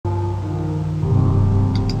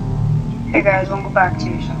Hey guys, welcome back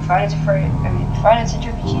to some Fridays at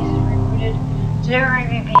Chuck E. Cheese is rebooted. Today we're going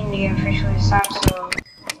to be beating the game officially this time, so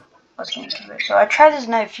let's get into it. So I tried this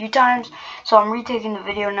night a few times, so I'm retaking the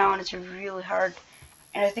video now, and it's really hard.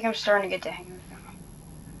 And I think I'm starting to get the hang of it now.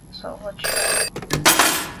 So let's try.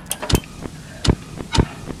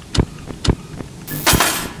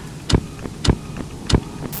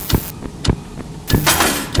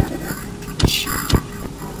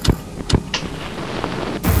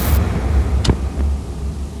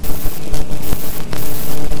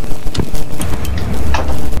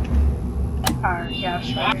 Alright, yeah, I'm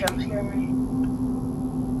sorry, jump scare me.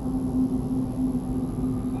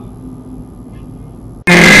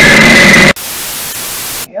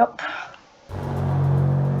 Yep.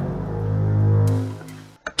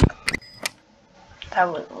 That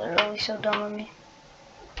was literally so dumb of me.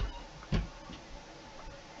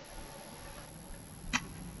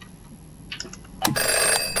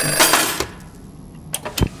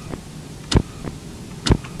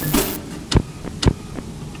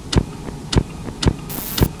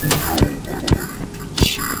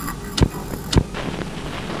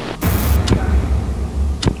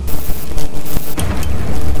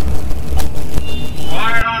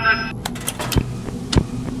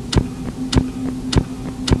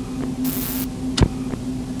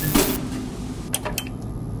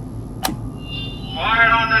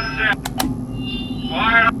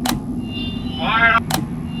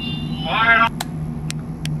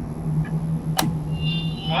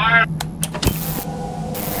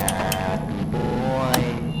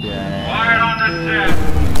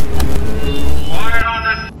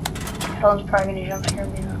 Helen's probably gonna jump scare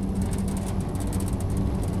me now.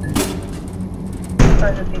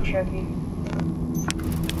 Or the big Chevy.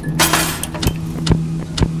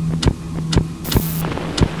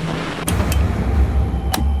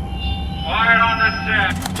 Fire on the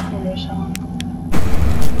set. And there's someone.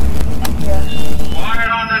 Yes.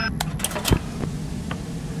 Fire on the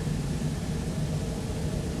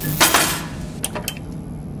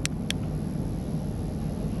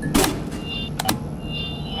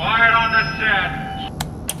Fire on the set.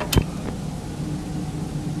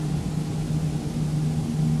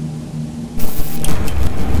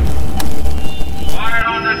 Fire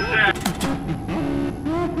on the set.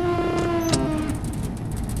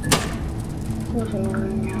 Who's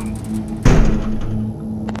moving now?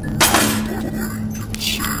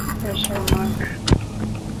 There's so much.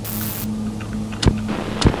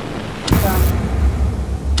 Done.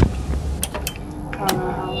 I don't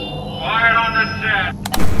know how. Fire on the set.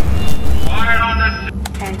 Fire on the set.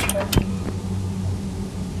 Enter.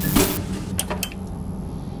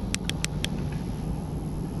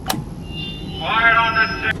 Fire on the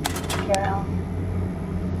set. Yeah.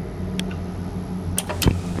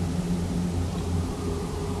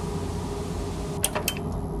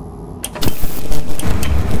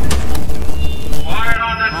 Fire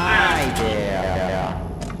on the set. Hi there.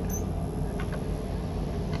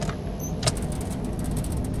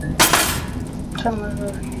 Someone's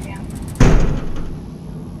moving again.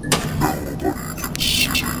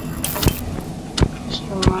 It's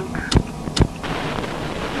too much.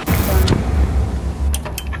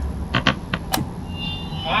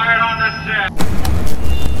 Fire on the set.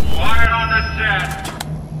 Fire on the set.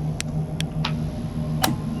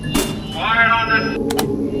 Fire on the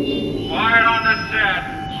Fire on the set.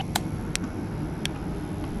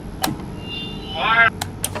 Fire.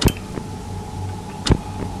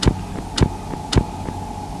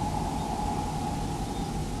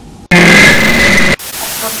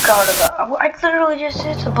 I forgot about. I literally just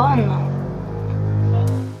hit the button though.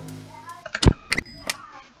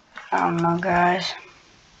 I don't know, guys.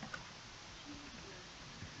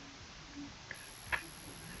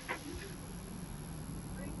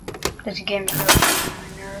 This game's hurting my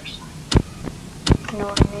nerves. You know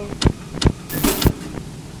what I mean?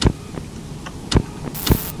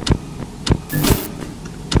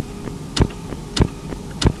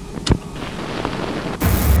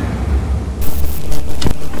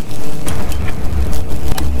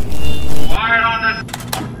 Fire on the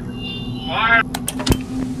Fire.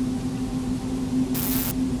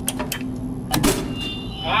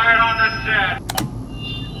 Fire on the set.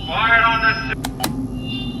 Fire on the set.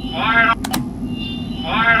 Fire on.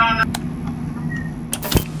 Fire on the.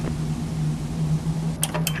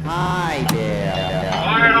 Hi there.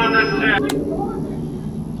 Fire on the set.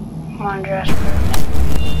 Come on, Jasper.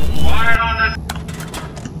 Fire on the.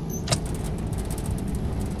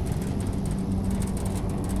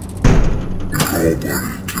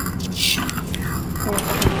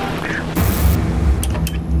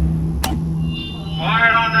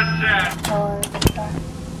 Fire on the set. Oh, it's back.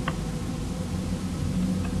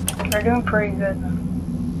 They're doing pretty good.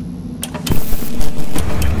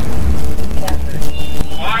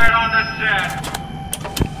 Quiet on the set.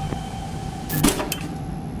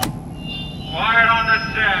 Quiet on the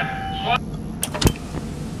set.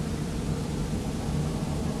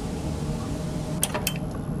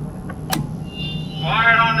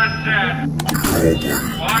 Quiet on the set.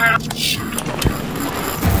 Quiet.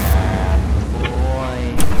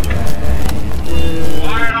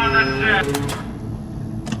 Quiet on the set.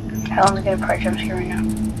 Helen's gonna probably jump scare right now.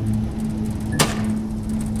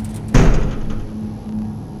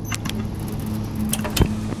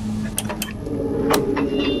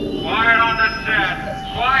 Quiet on the set.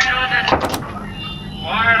 Quiet on the.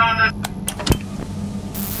 Quiet on the.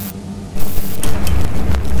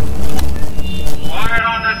 Quiet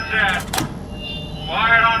on the set.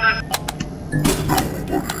 Quiet on the.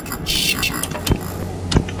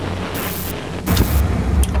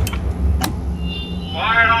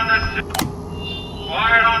 Quiet on the set.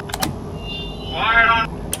 Quiet on. Quiet on.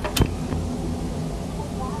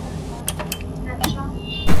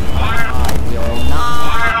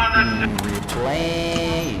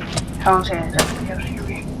 Helen's gonna definitely jump scare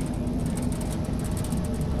me.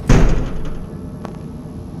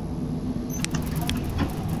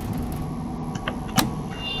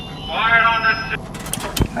 Quiet on the set.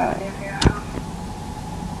 Oh, yeah.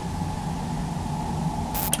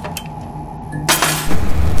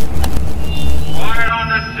 Quiet on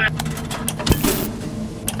the set.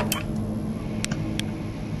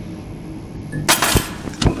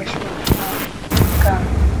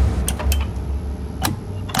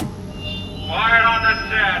 Quiet on the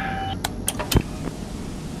set.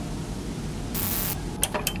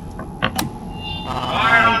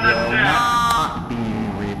 Quiet on the set.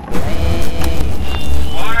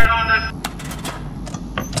 Quiet on the.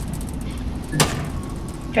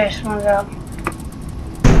 Jason, one's out.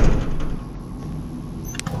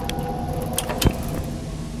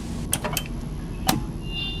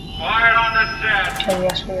 Quiet on the set. Okay,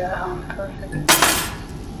 yes, we got Helen. Perfect.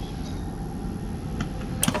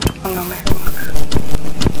 Oh no, Mr. Monk.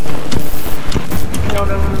 No,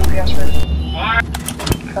 yes, sir. Quiet.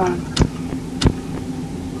 Come on.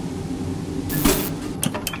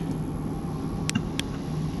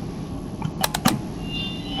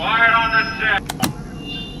 Quiet on the set.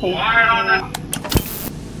 Quiet on the.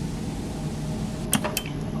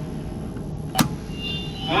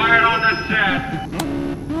 Quiet on the set.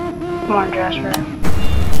 Come on, Jasper.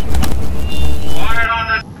 Quiet on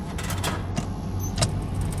the.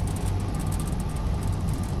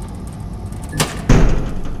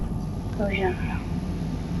 Illusion.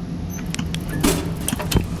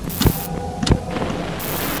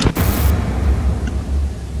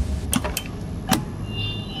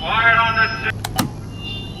 Quiet on the set.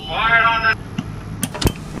 Quiet on the.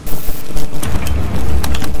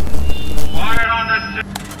 Quiet on the set.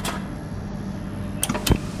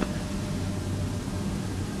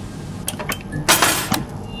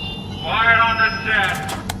 Quiet on the set.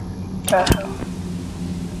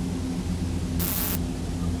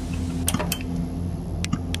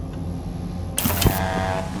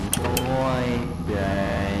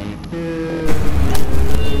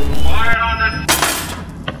 Quiet on the.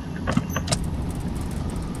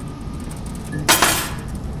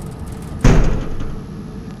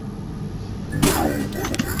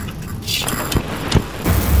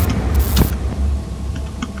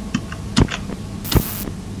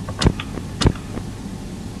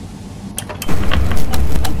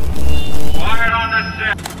 Quiet on the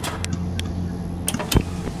set.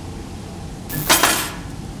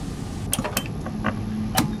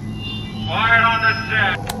 Quiet on the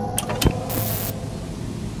set.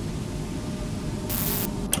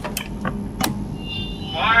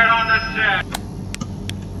 Quiet on the set.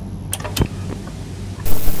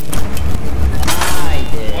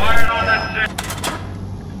 Quiet on the set.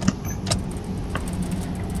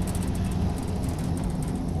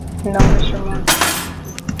 No, Mr. Monk.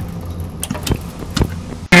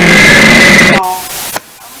 No. I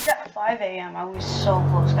was at 5 a.m. I was so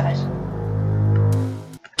close, guys.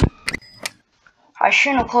 I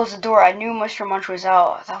shouldn't have closed the door. I knew Mr. Munch was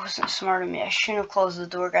out. That wasn't smart of me. I shouldn't have closed the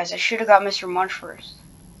door, guys. I should have got Mr. Munch first.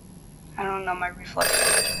 I don't know my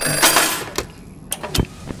reflexes.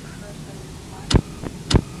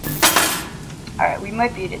 Alright, we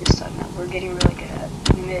might beat it this time now. We're getting really good at it.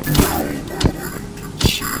 We made it.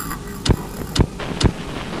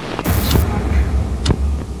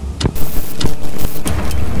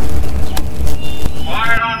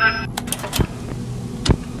 Quiet on the.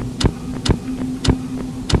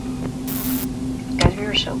 Guys, we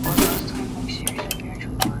were so close last time. Like, seriously, we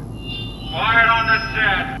actually were. Quiet on the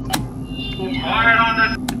set. need help. Quiet on the...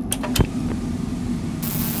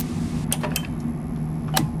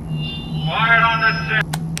 Quiet on the set.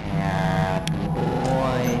 Happy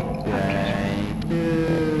birthday to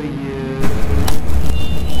you.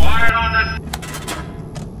 Quiet on the...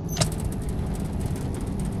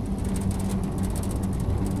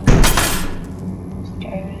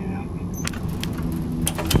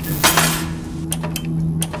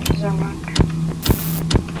 So much.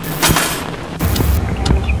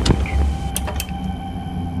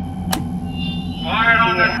 Quiet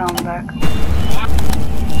on the... Helm back.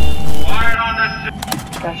 Quiet on the set.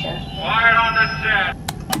 Gotcha. Quiet on the set.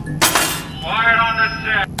 Quiet on the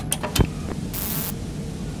set.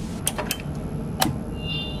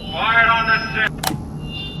 Quiet on the set.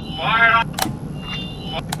 Quiet on...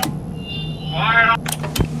 Quiet on...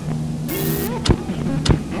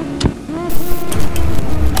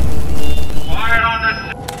 Quiet on the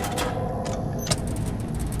set.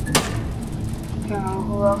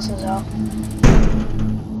 Who else is out?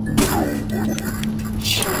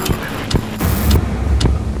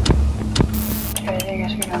 Okay, I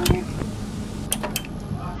guess we're done here.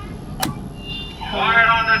 Quiet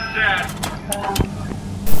on the set.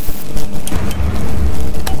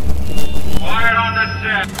 Quiet on the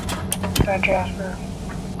set. Got Jasper.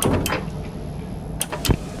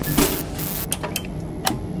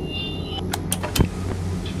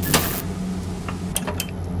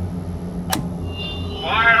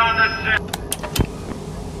 Quiet on the set.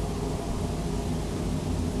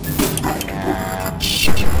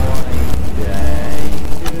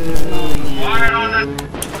 Quiet on the...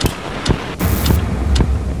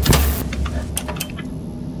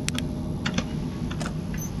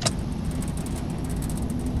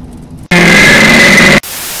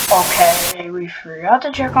 Okay, we forgot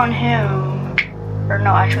to check on him. Or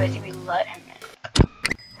no, actually I think we let him in.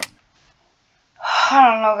 I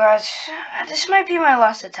don't know, guys. This might be my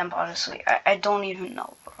last attempt, honestly. I don't even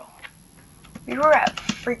know, bro. We were at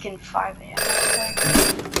freaking 5 a.m.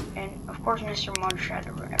 And of course Mr. Munch had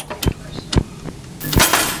to run everything first.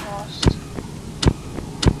 Lost.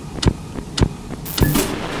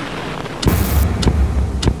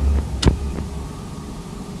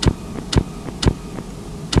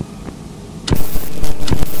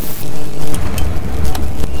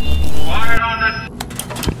 Quiet on the...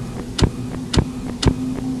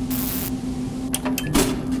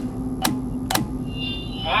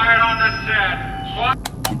 Quiet on the set.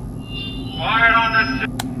 Quiet on the set.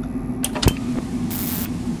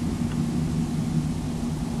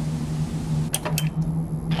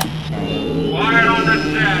 Quiet on the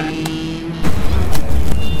set.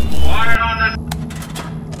 Quiet on the...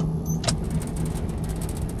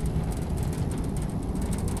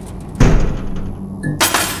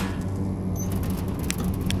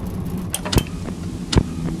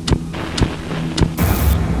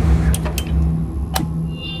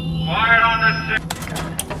 Quiet on the set.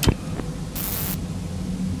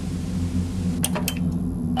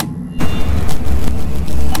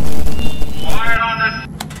 Quiet on the...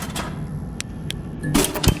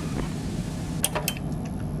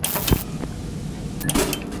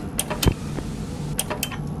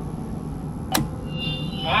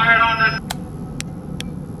 Quiet on the...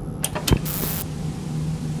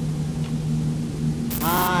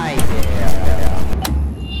 Hi there.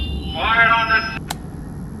 Quiet on the...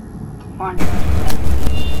 One.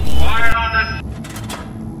 Quiet on the...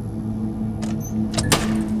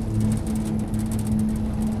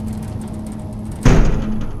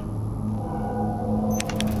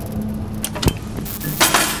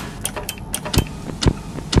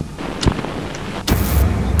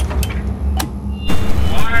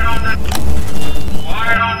 Quiet on the...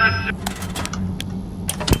 Quiet on the...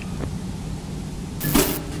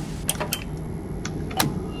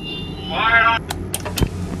 Quiet on...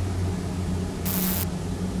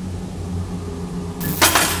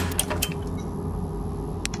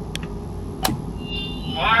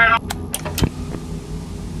 Quiet on...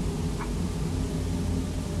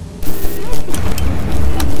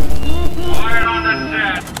 Quiet on the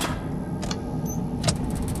set.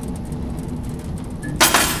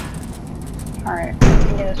 Alright, I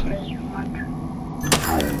think that's Mr. Munch.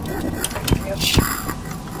 Yep.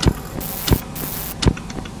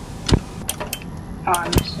 Oh, I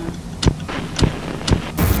missed him.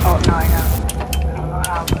 Oh, no, I know. I don't know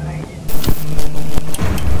how, but I did.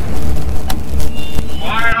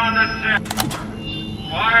 Quiet on the set.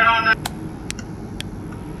 Quiet on the...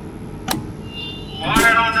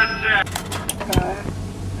 Quiet on the set.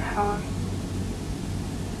 Helen.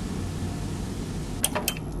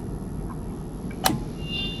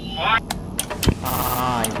 Quiet. I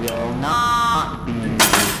will not be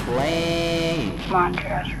playing. Come on,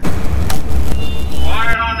 trash.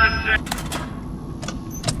 Quiet on the set.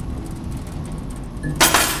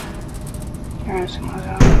 There's someone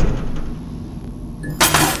else.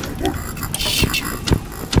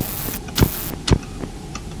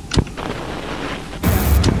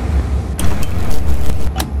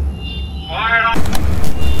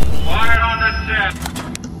 Quiet on the set.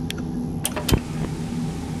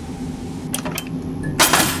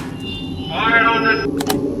 Quiet on the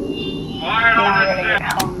Now I gotta get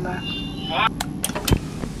set. home back.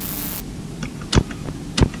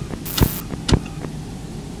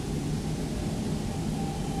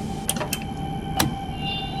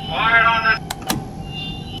 Quiet on the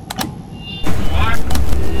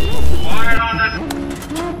Quiet on the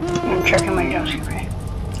I'm checking my jump screen.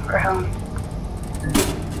 Or home.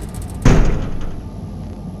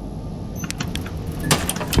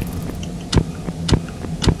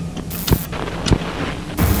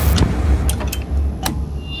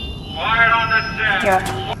 Quiet on the set. Yeah.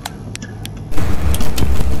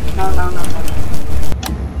 No.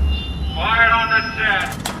 Quiet on the set.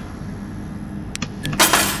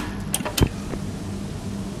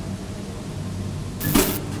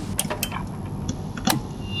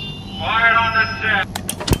 Quiet on the set.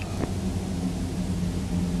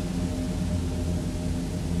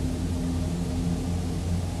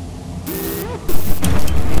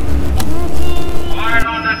 Quiet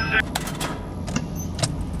on the set.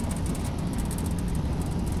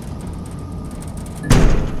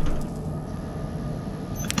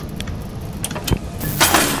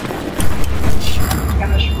 I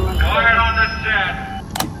must run. Quiet on the set.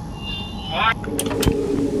 Quiet.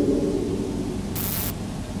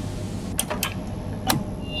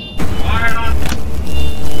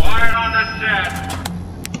 Quiet on the set.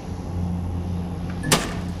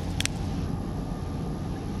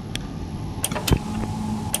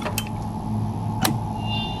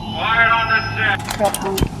 Quiet on the set. Got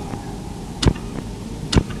home.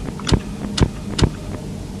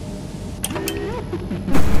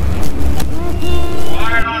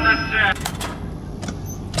 Quiet on the set.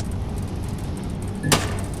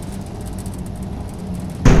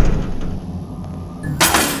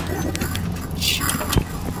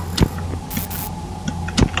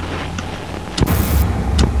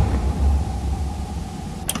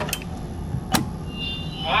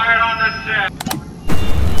 Quiet on the set.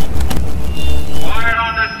 Quiet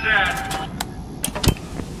on the set.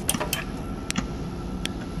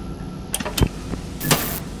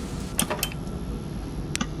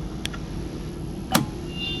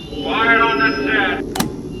 Quiet on the set.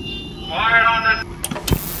 Quiet on the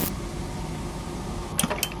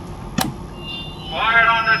Quiet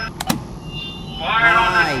on the Quiet on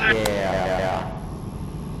the Hi set. there.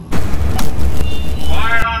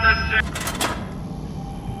 Quiet on the set.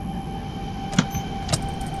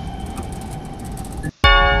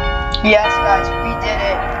 Yes, guys, we did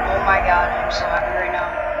it. Oh my god, I'm so happy right now.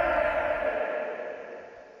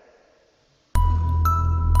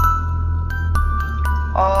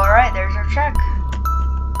 Alright, there's our check.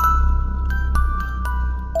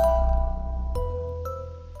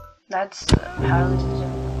 That's highly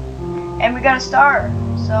deserved. And we got a star.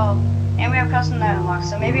 So, and we have custom night unlocked.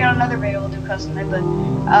 So maybe on another video we'll do custom night. But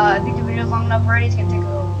I think the video's long enough already. It's gonna take a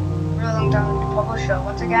really long time to publish. So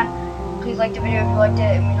once again, please like the video if you liked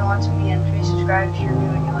it. It means a lot to me. And please subscribe if you're new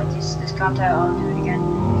and you like this content. I'll do it again.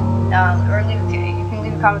 Or you can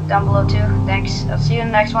leave a comment down below too. Thanks. I'll see you in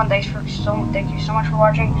the next one. Thank you so much for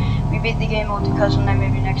watching. We beat the game. We'll do custom night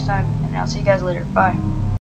maybe next time. And I'll see you guys later. Bye.